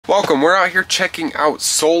Welcome, we're out here checking out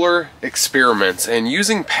solar experiments and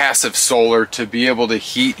using passive solar to be able to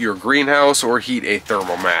heat your greenhouse or heat a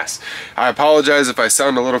thermal mass. I apologize if I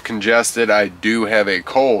sound a little congested, I do have a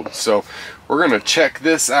cold. So we're gonna check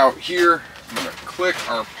this out here. I'm gonna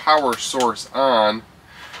click our power source on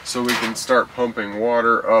so we can start pumping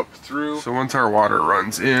water up through. So once our water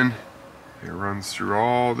runs in, it runs through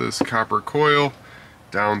all this copper coil,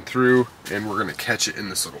 down through, and we're gonna catch it in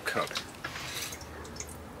this little cup.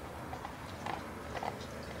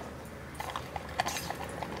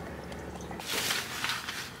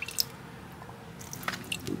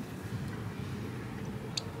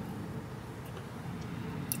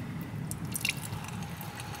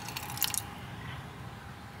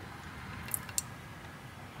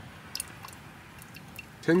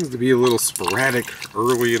 Tends to be a little sporadic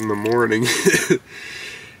early in the morning.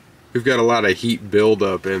 We've got a lot of heat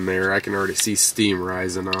buildup in there. I can already see steam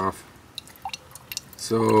rising off.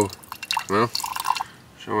 So, well,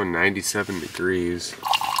 showing 97 degrees.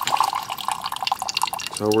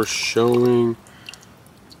 So we're showing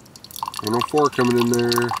 104 coming in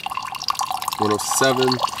there, 107.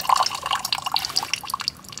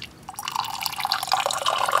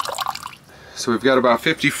 So we've got about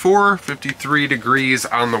 54, 53 degrees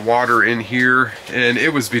on the water in here, and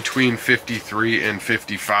it was between 53 and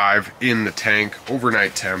 55 in the tank,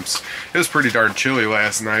 overnight temps. It was pretty darn chilly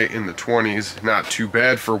last night in the 20s, not too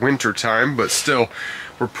bad for winter time, but still,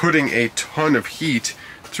 we're putting a ton of heat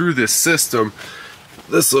through this system.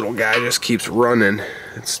 This little guy just keeps running.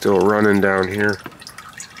 It's still running down here.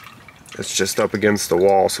 It's just up against the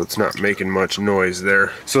wall, so it's not making much noise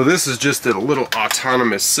there. So this is just a little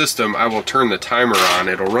autonomous system. I will turn the timer on.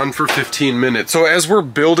 It'll run for 15 minutes. So as we're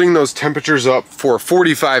building those temperatures up for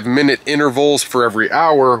 45-minute intervals for every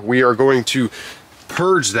hour, we are going to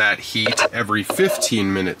purge that heat every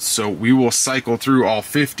 15 minutes. So we will cycle through all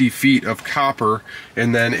 50 feet of copper,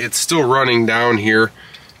 and then it's still running down here.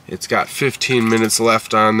 It's got 15 minutes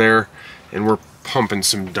left on there, and we're pumping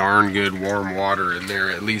some darn good warm water in there,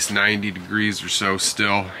 at least 90 degrees or so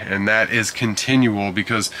still, and that is continual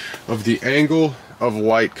because of the angle of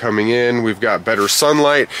light coming in. We've got better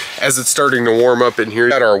sunlight as it's starting to warm up in here.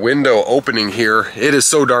 We've got our window opening here. It is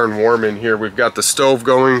so darn warm in here. We've got the stove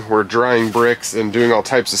going, we're drying bricks and doing all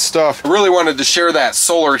types of stuff. I really wanted to share that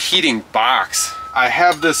solar heating box. I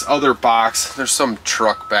have this other box. There's some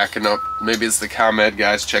truck backing up. Maybe it's the ComEd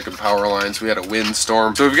guys checking power lines. We had a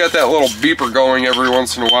windstorm. So we've got that little beeper going every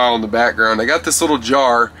once in a while in the background. I got this little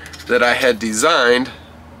jar that I had designed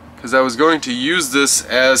because I was going to use this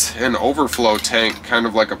as an overflow tank, kind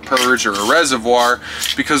of like a purge or a reservoir,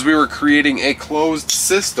 because we were creating a closed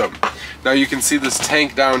system. Now you can see this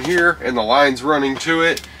tank down here and the lines running to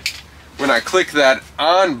it. When I click that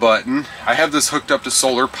on button, I have this hooked up to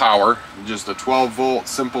solar power, just a 12-volt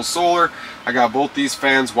simple solar. I got both these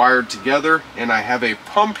fans wired together, and I have a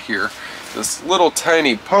pump here, this little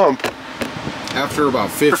tiny pump. After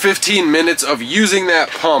about 15 minutes of using that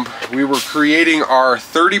pump, we were creating our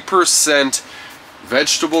 30%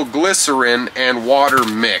 vegetable glycerin and water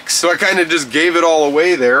mix. So I kind of just gave it all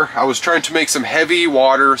away there. I was trying to make some heavy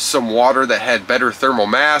water, some water that had better thermal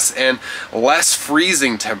mass and less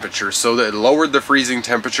freezing temperature, so that it lowered the freezing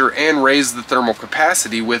temperature and raised the thermal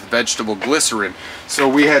capacity with vegetable glycerin. So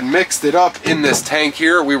we had mixed it up in this tank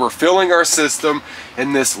here. We were filling our system,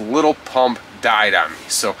 and this little pump died on me.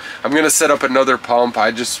 So I'm gonna set up another pump.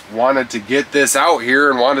 I just wanted to get this out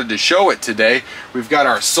here and wanted to show it today. We've got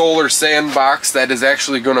our solar sandbox that is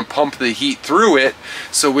actually gonna pump the heat through it.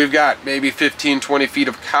 So we've got maybe 15-20 feet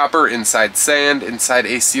of copper inside sand, inside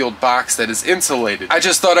a sealed box that is insulated. I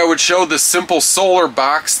just thought I would show the simple solar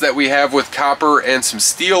box that we have with copper and some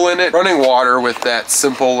steel in it, running water with that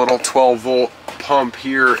simple little 12-volt pump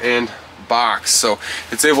here and box. So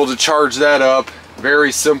it's able to charge that up.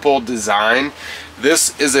 Very simple design.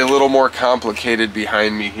 This is a little more complicated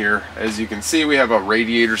behind me here. As you can see, we have a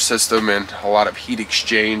radiator system and a lot of heat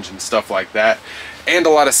exchange and stuff like that, and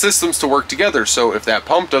a lot of systems to work together. So if that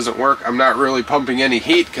pump doesn't work, I'm not really pumping any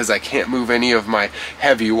heat because I can't move any of my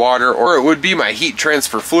heavy water, or it would be my heat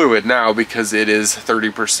transfer fluid now because it is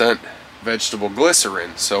 30% vegetable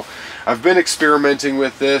glycerin. So I've been experimenting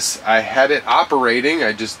with this. I had it operating,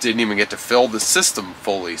 I just didn't even get to fill the system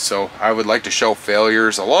fully. So I would like to show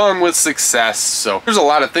failures along with success. So there's a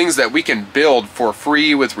lot of things that we can build for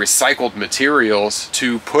free with recycled materials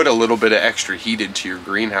to put a little bit of extra heat into your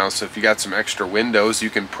greenhouse. So if you got some extra windows,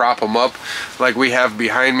 you can prop them up like we have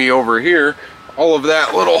behind me over here. All of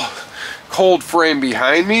that little cold frame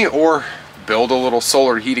behind me, or build a little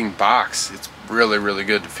solar heating box. It's really, really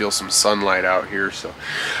good to feel some sunlight out here. So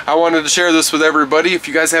I wanted to share this with everybody. If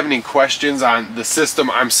you guys have any questions on the system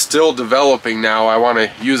I'm still developing now, I want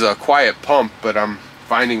to use a quiet pump, but I'm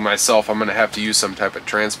finding myself I'm going to have to use some type of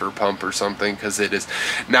transfer pump or something, because it is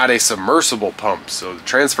not a submersible pump, so the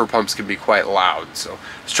transfer pumps can be quite loud. So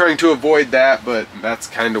I was trying to avoid that, but that's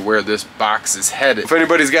kind of where this box is headed. If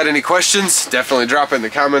anybody's got any questions, definitely drop it in the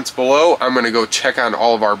comments below. I'm going to go check on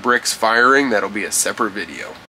all of our bricks firing. That'll be a separate video.